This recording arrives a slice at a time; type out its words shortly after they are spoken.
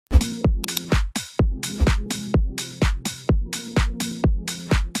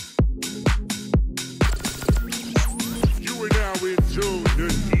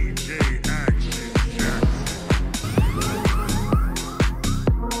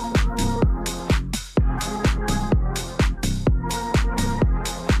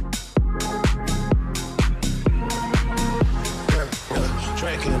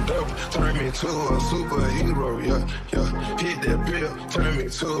to a superhero, yeah, yeah. Hit that bill, turn me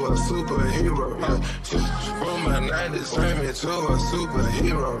to a superhero, yeah. From my 90s, turn me to a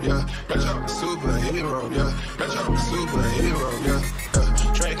superhero, yeah. Superhero, yeah. Superhero, yeah.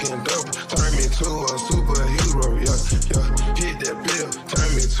 Drinking dope, turn me to a superhero, yeah, yeah. Hit that bill, turn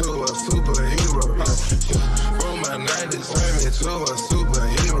me to a superhero, yeah. From my 90s, turn me to a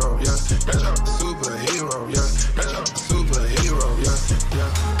superhero, yeah. Superhero, yeah. Superhero, yeah,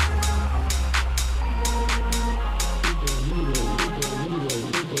 yeah.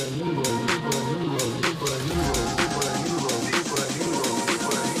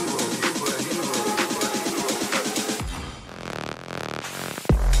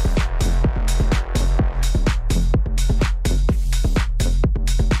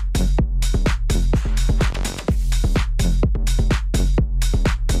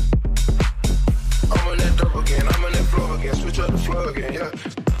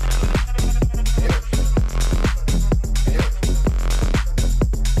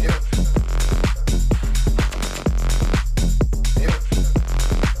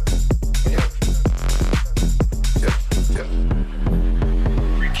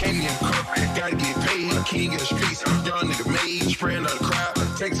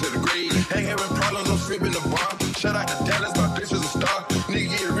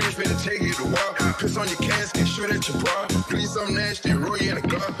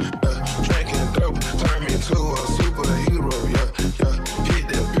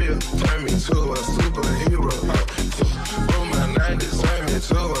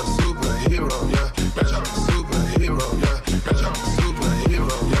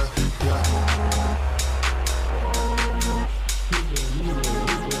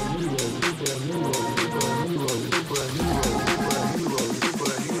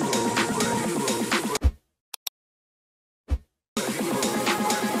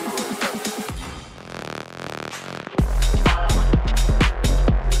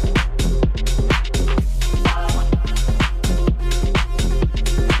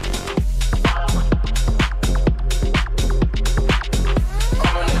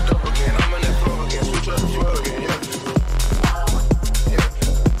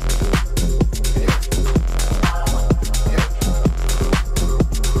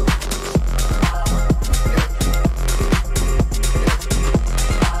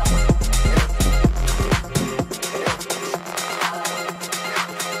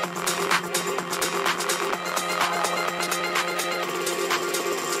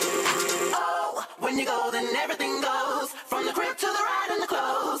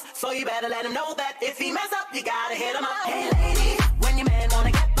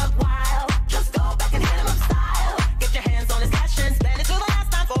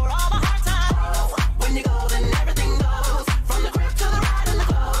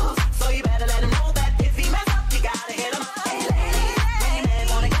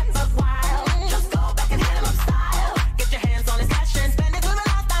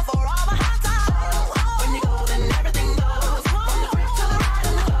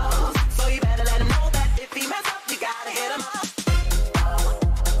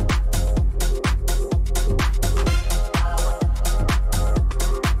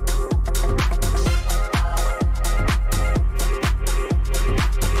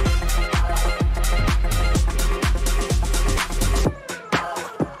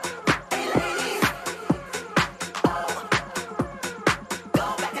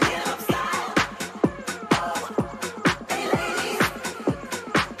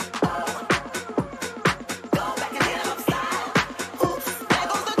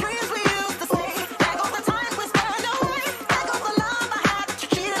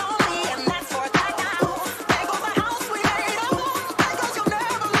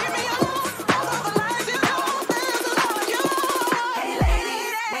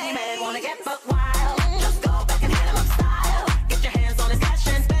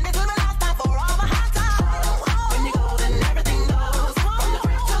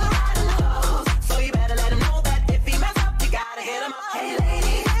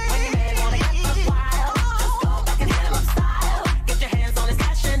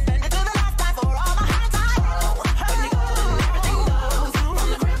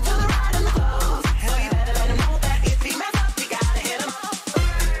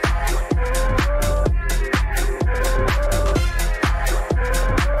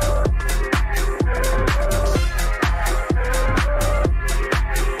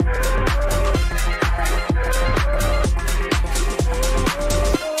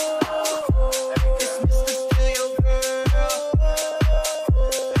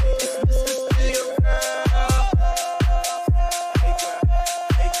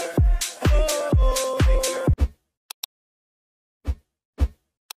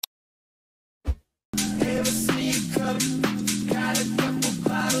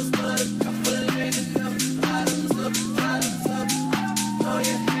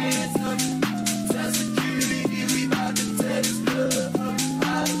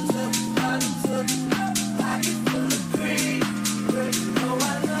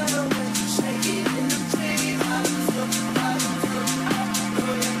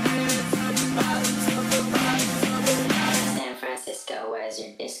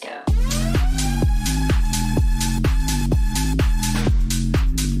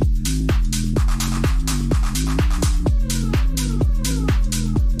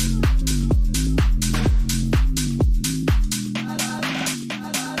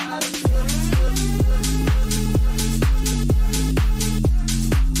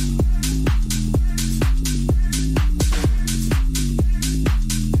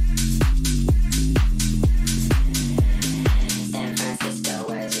 San Francisco,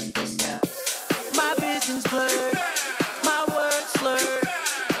 where's your disco?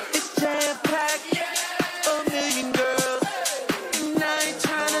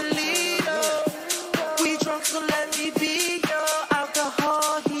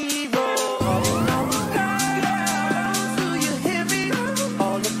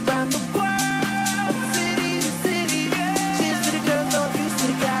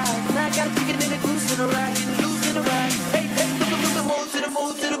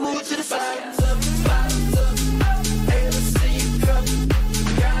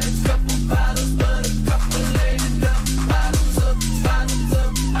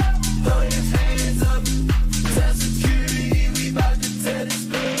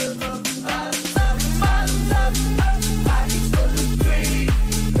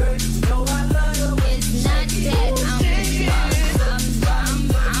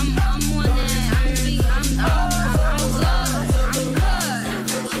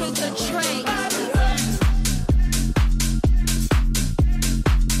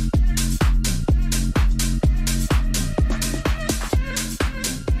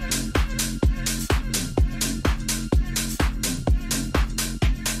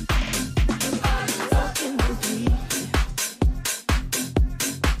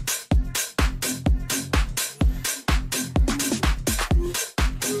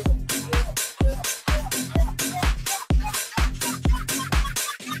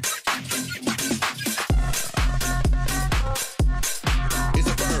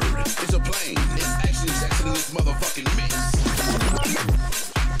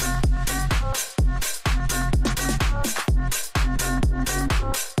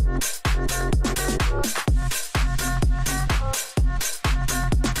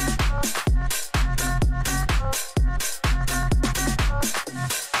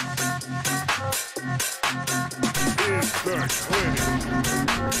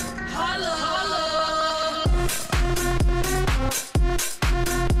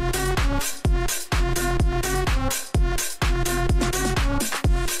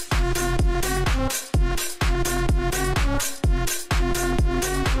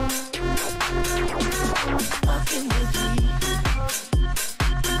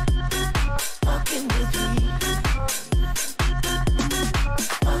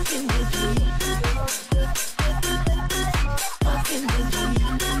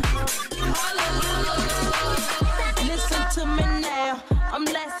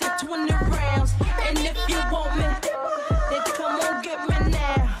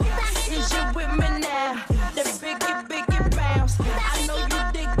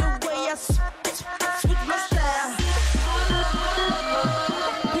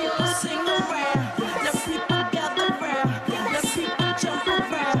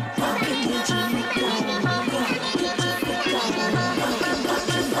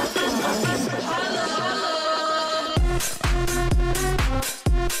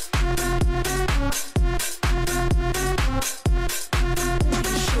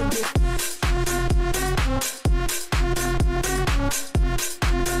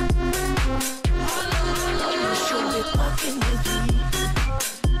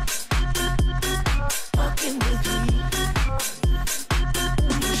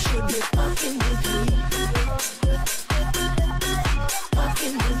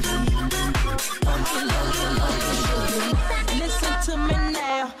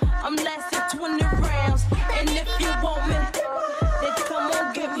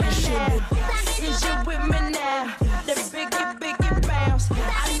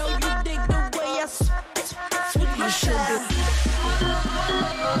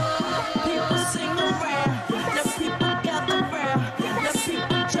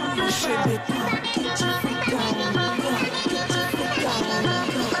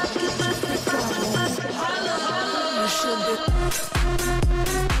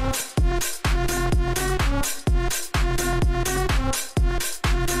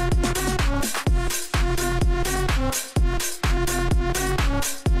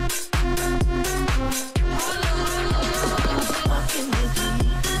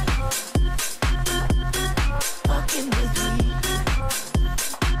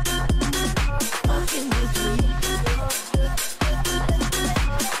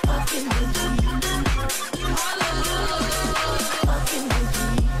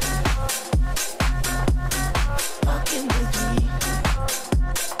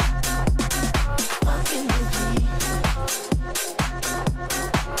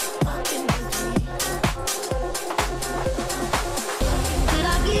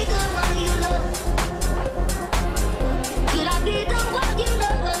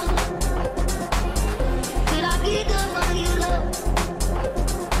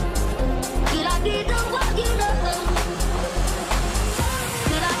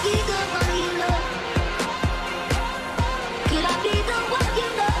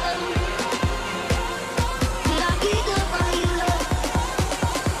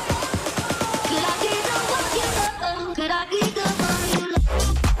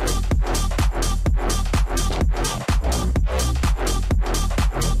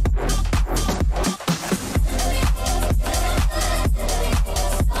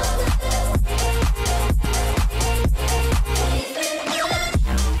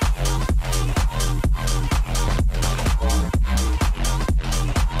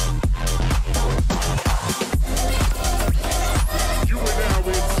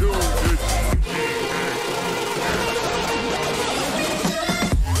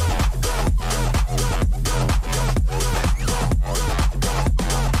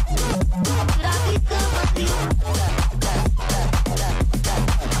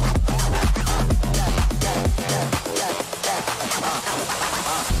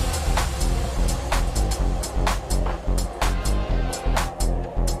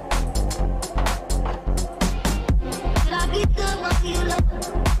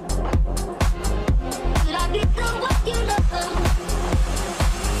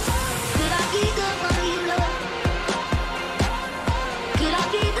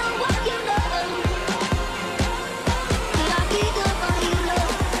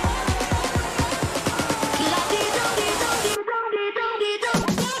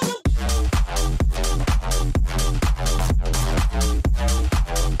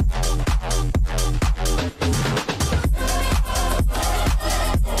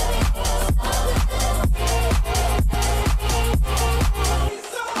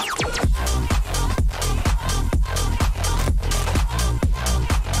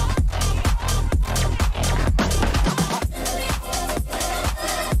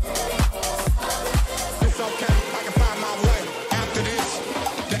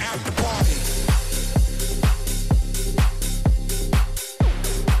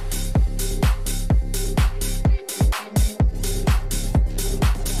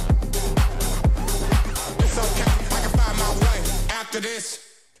 this,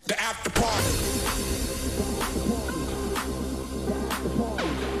 the after party.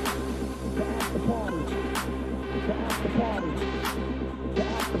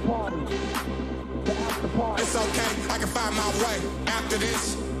 It's okay, I can find my way. After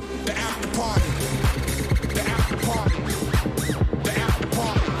this, the after party. The after party. The after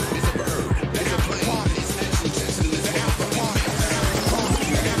party. It's a bird. The after party. The after party. The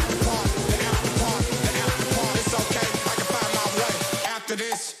after party. The after party. The after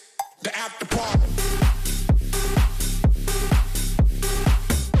party. The after party.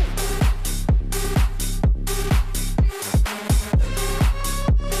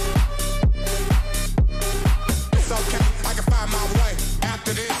 It's okay, I can find my way.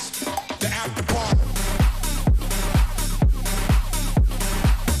 After this, the after party.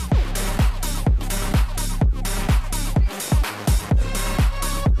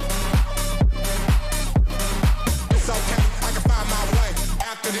 It's okay, I can find my way.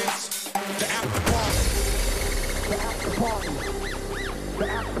 After this, the after party. The after party. The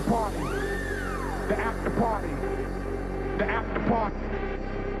after party. The after party. The after party.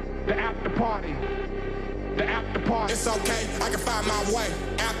 The after party. The after party. It's okay, I can find my way.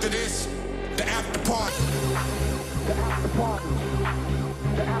 After this, the after party. The after party.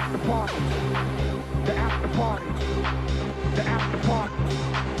 The after party. The after party. The after party.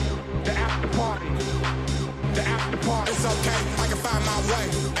 The after party. The after party. The after party. The after party. It's okay, I can find my way.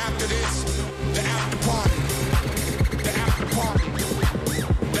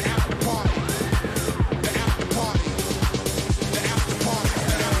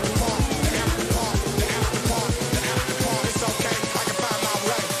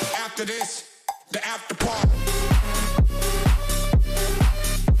 After this, the after party.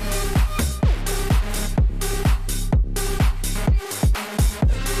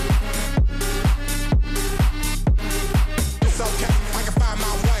 It's okay, I can find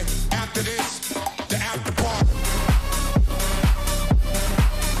my way.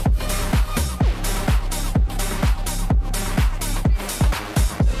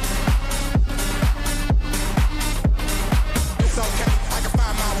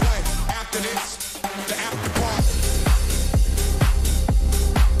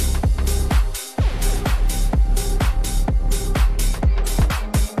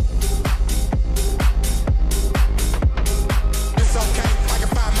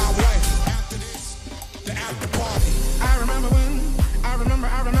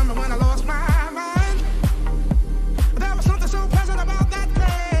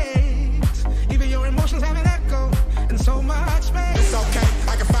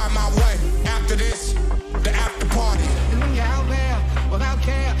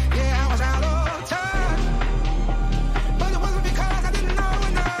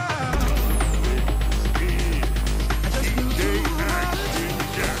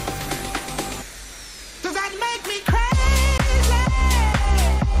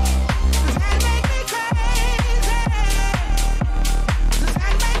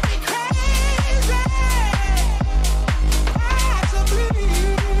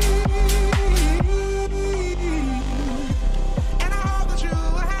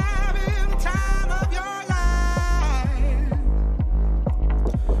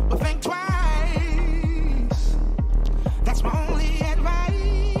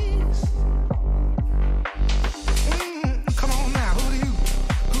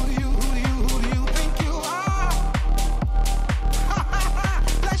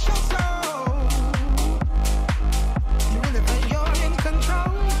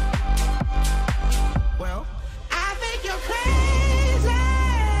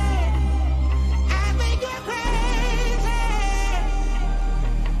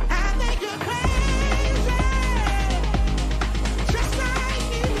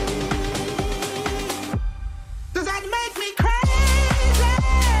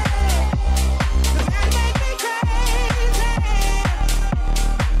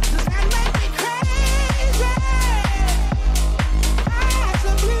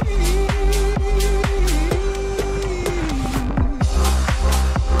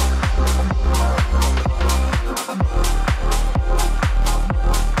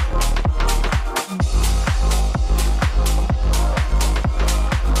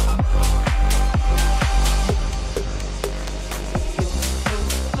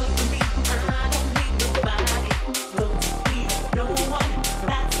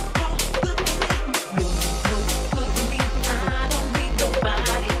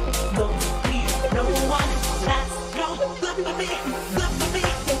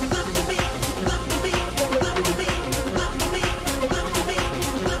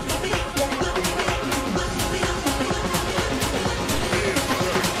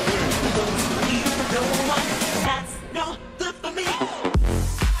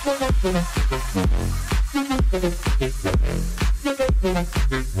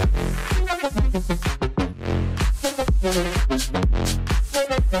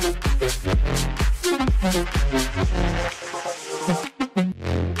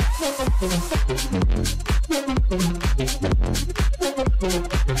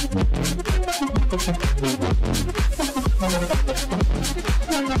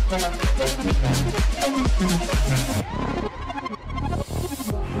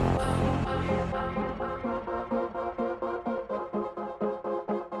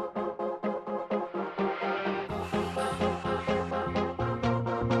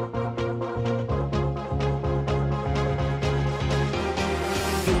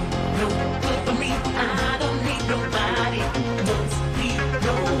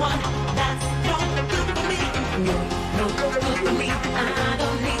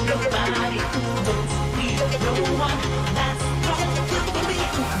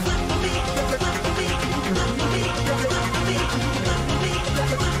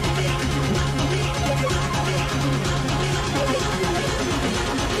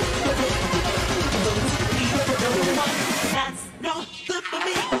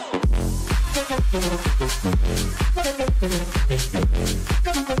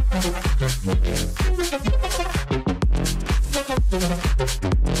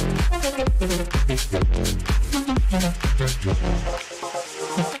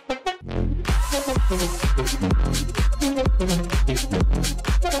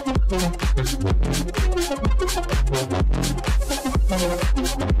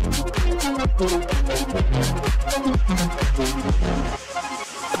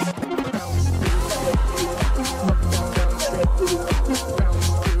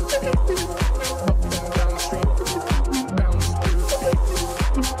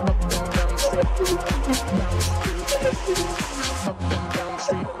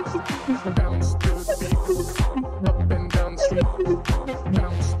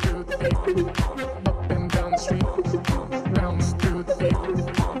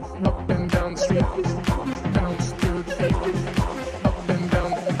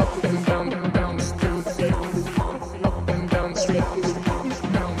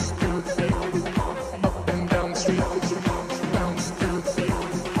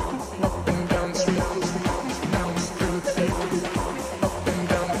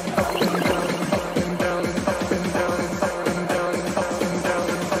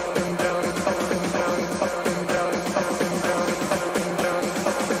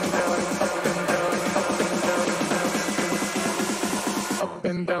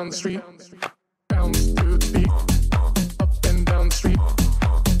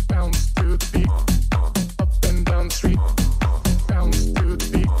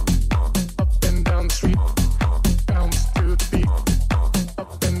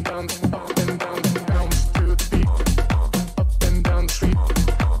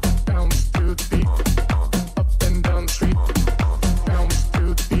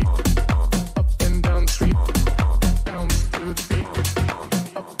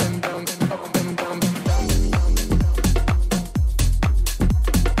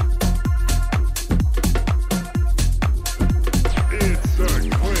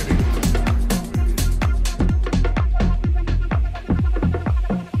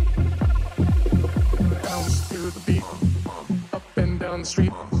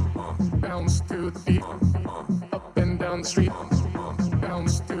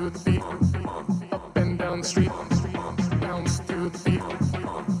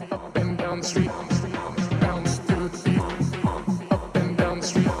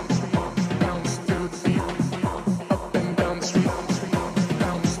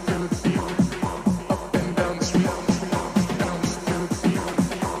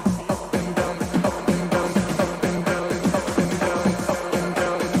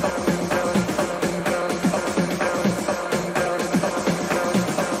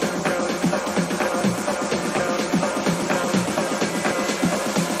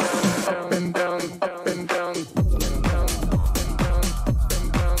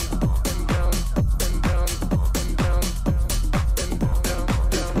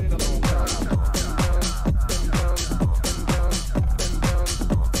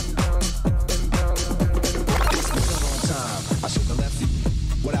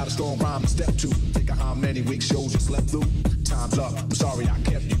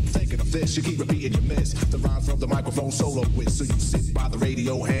 You keep repeating your miss. The rhyme from the microphone solo with. So you sit by the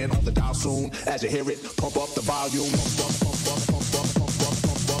radio, hand on the dial soon. As you hear it, pump up the volume.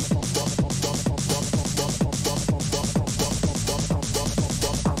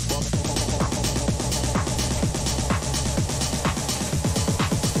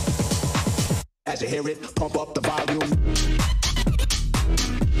 As you hear it, pump up the volume.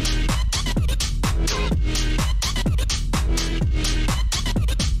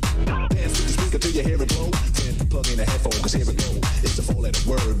 Dance with the speaker till you hear it blow. Then plug in a headphone, cause here it go. It's a four-letter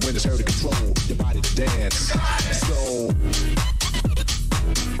word when it's heard to control your body to dance. So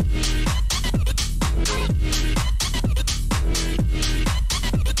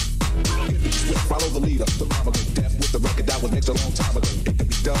follow the leader, the rhyme go deaf with the record that was mixed a long time ago. It can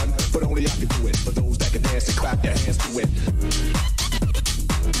be done, but only I can do it. For those that can dance and clap their hands to it.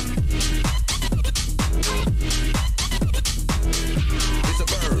 It's a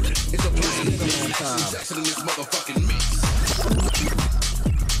bird, it's a plane. It's been a long time. Jackson in this motherfucking mix.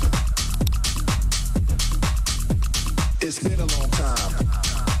 It's been a long time.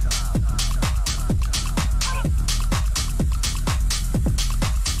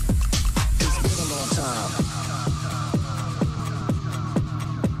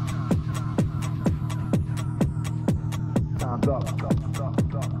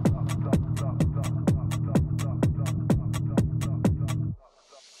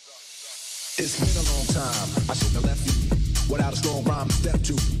 It's been a long time. I shouldn't have left you without a strong rhyme to step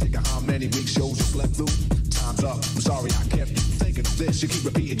to. Think of how many weeks shows you slept through. Time's up. I'm sorry I kept you thinking of this. You keep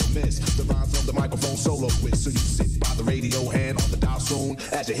repeating your miss. The rhymes on the microphone solo with. So you sit by the radio hand on the dial soon.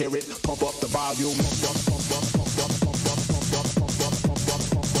 As you hear it, pump up the volume. Pump up, pump up, pump up, pump up, pump up, pump up, pump up, pump up, pump up, pump up,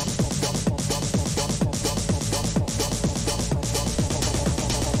 pump up, pump up, pump up, pump up, pump up, pump up.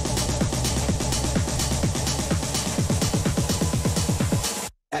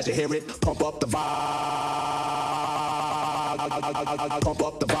 As you hear it, pump up the pump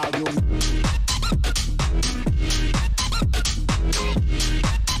up the volume.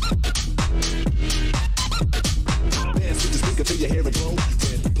 Dance with the speaker till you hear it blow.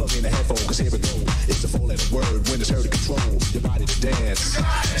 Then plug in the headphone, cause here it go. It's a four-letter word when it's heard to control your body to dance.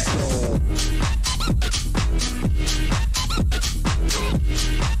 So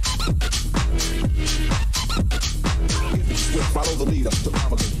follow the leader, the rhyme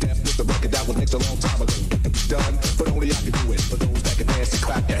go deaf with the record that was mixed a long time ago. It can be done, but only I can do it. For those that can dance and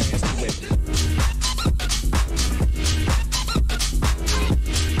clap their hands to it.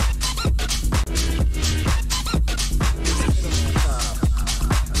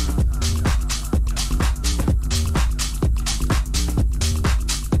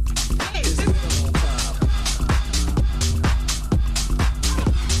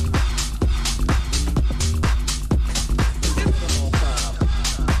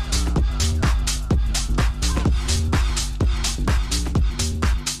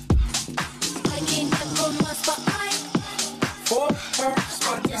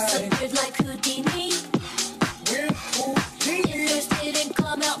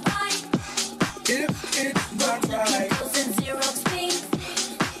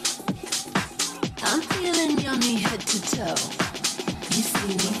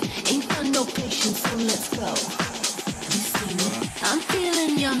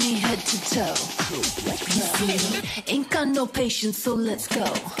 So let's go.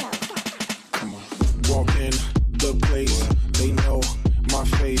 Come on. Walk in the place, they know my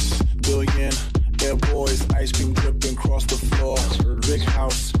face. Billion air boys, ice cream dripping across the floor. Big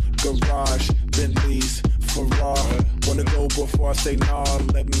house, garage, Bentleys, Ferrari. Wanna go before I say nah?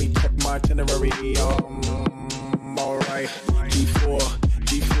 Let me check my itinerary. Alright. G4,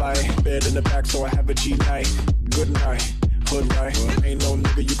 G-fly, bed in the back, so I have a G-night. Good night. Hood right, ain't no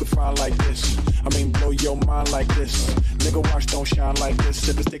nigga you can find like this. I mean, blow your mind like this. Nigga, watch don't shine like this.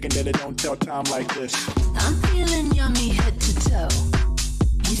 Sip a stick and then it don't tell time like this. I'm feeling yummy head to toe.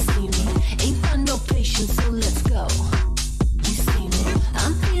 You see me, ain't got no patience, so let's go. You see me,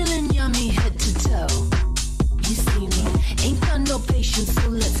 I'm feeling yummy head to toe. You see me, ain't got no patience, so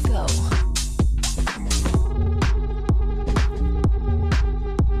let's go.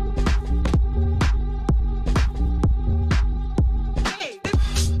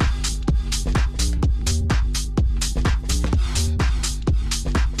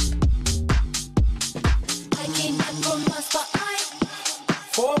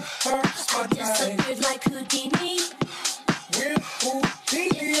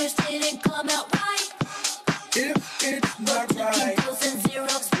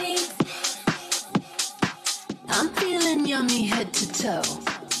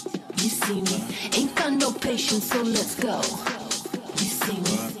 So let's go. You see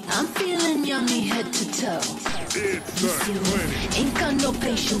me? I'm feeling yummy head to toe. You see me? Ain't got no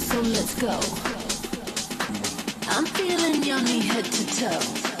patience, so let's go. I'm feeling yummy head to toe.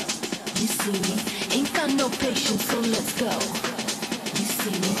 You see me? Ain't got no patience, so let's go. You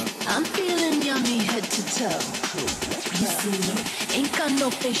see me? I'm feeling yummy head to toe. You see me? Ain't got no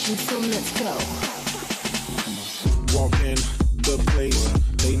patience, so let's go. Walk in the place,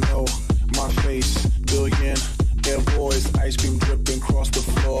 they know my face. Billion air boys, ice cream dripping across the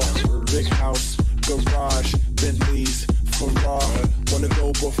floor. Big house, garage, Bentleys, Ferrari. Wanna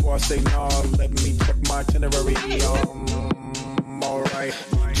go before I say nah? Let me check my itinerary. Alright,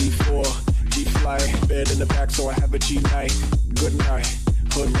 G4, G-Fly, bed in the back, so I have a G-night. Good night,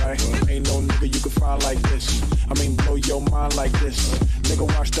 hood right. Ain't no nigga you can find like this. I mean, blow your mind like this. Nigga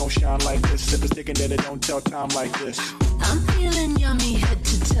watch don't shine like this. If it's thinking that it don't tell time like this. I'm feeling yummy head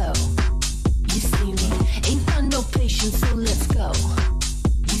to toe. You see me? Ain't got no patience, so let's go.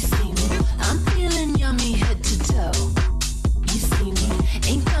 You see me? I'm feeling yummy head to toe. You see me?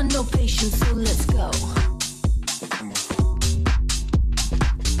 Ain't got no patience, so let's go.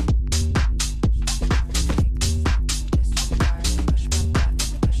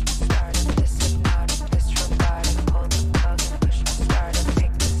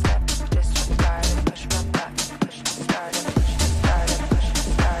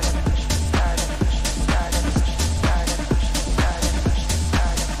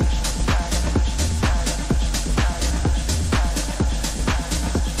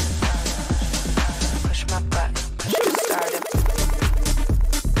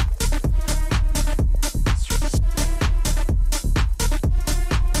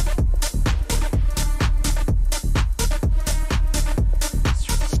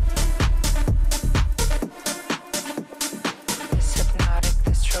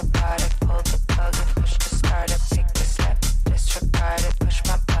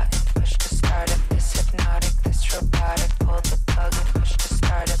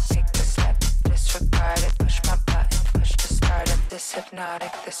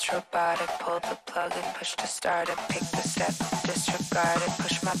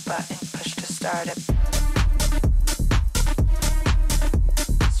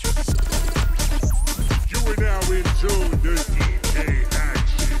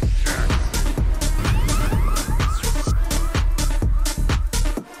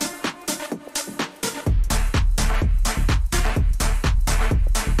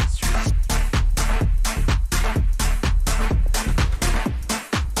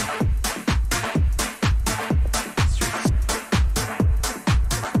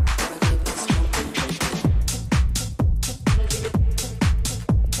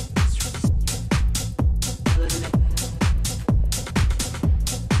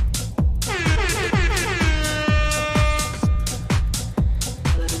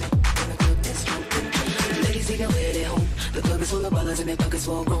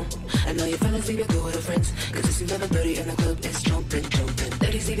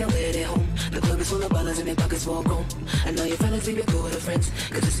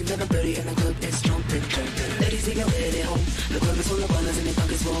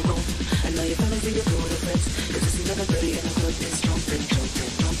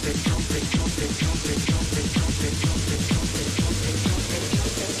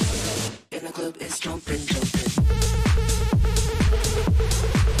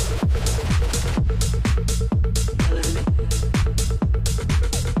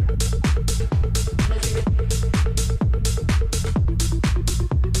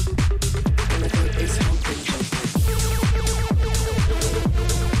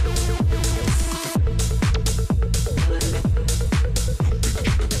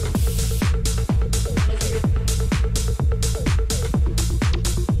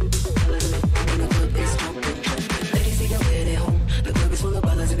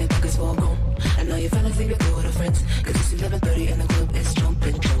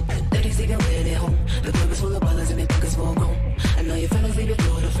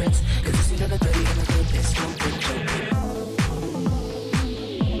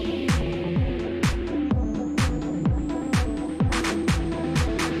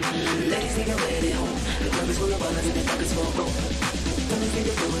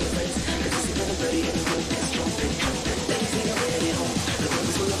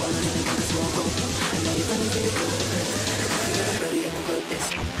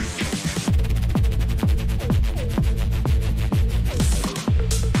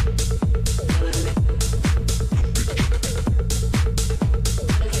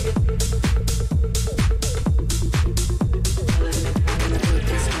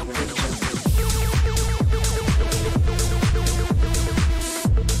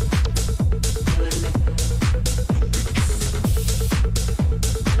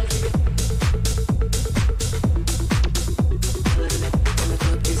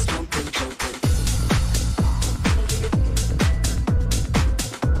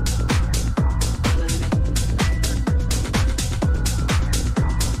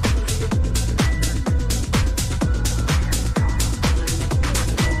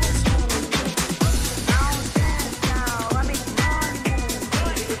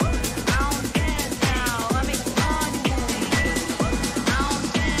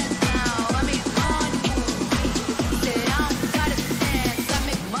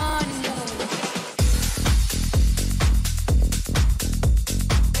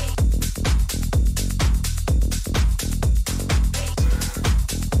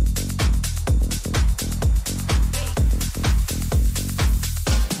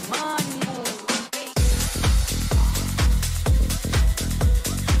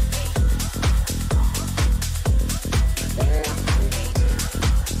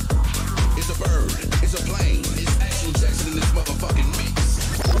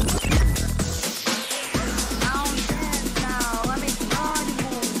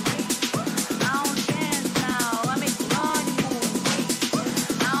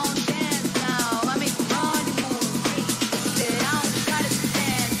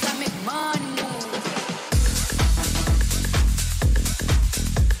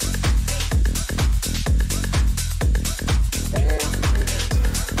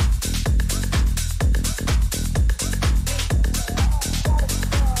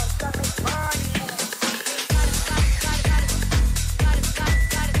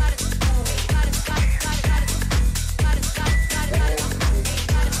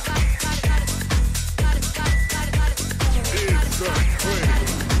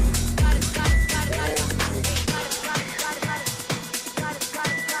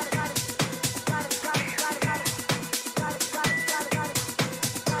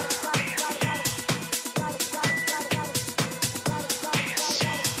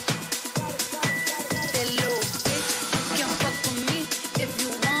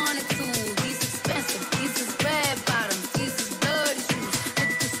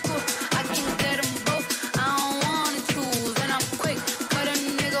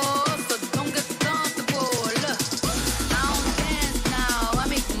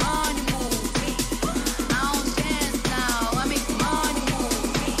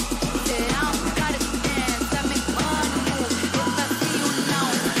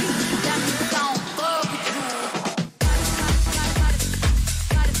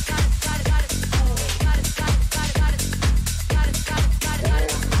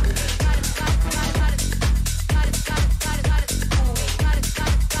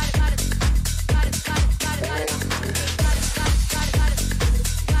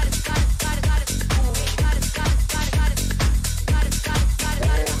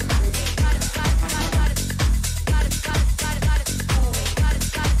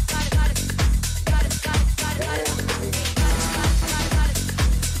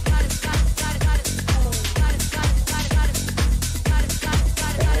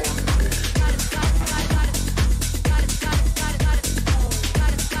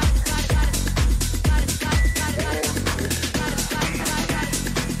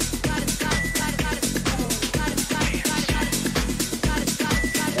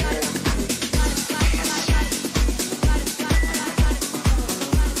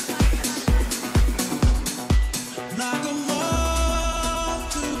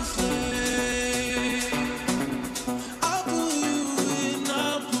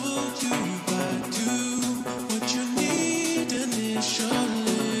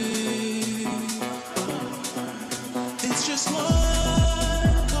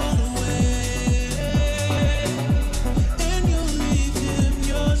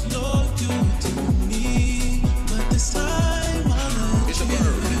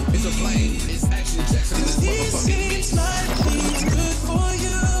 He seems like he's good for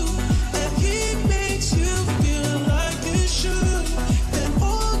you, and he makes you feel like you should. And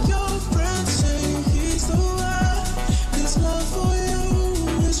all your friends say he's the one. His love for you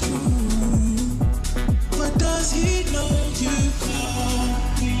is true. But does he know you call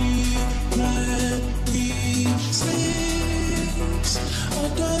me when he sleeps? Or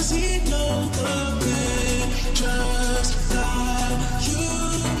does he know the pictures that you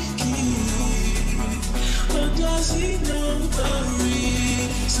keep? Or does he know the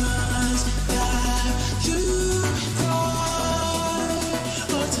reasons that you cry?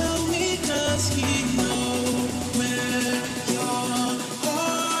 Or tell me, does he know where your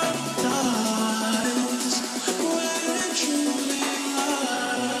heart lies? Where it truly lies?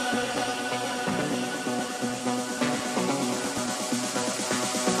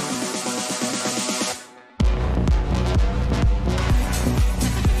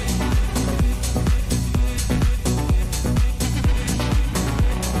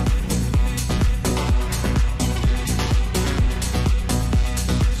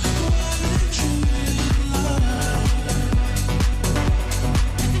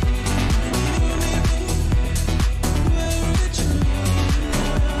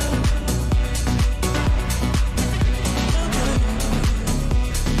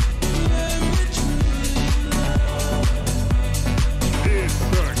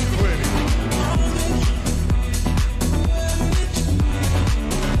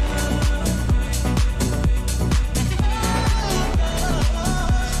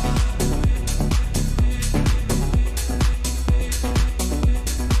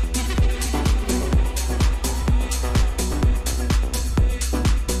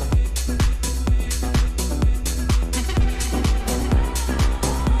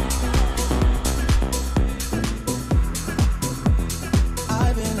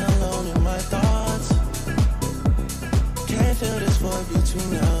 I've been alone in my thoughts. Can't feel this void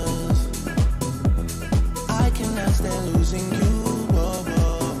between us. I cannot stand losing you. Whoa,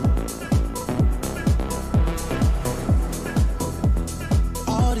 whoa.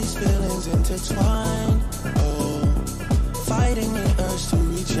 All these feelings intertwined. Oh, fighting the urge to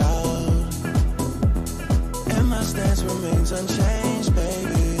reach out. And my stance remains unchanged,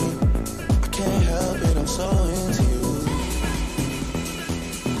 baby. I can't help it, I'm so into you.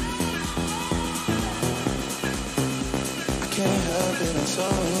 Can't help it, I'm so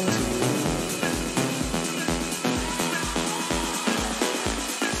into you.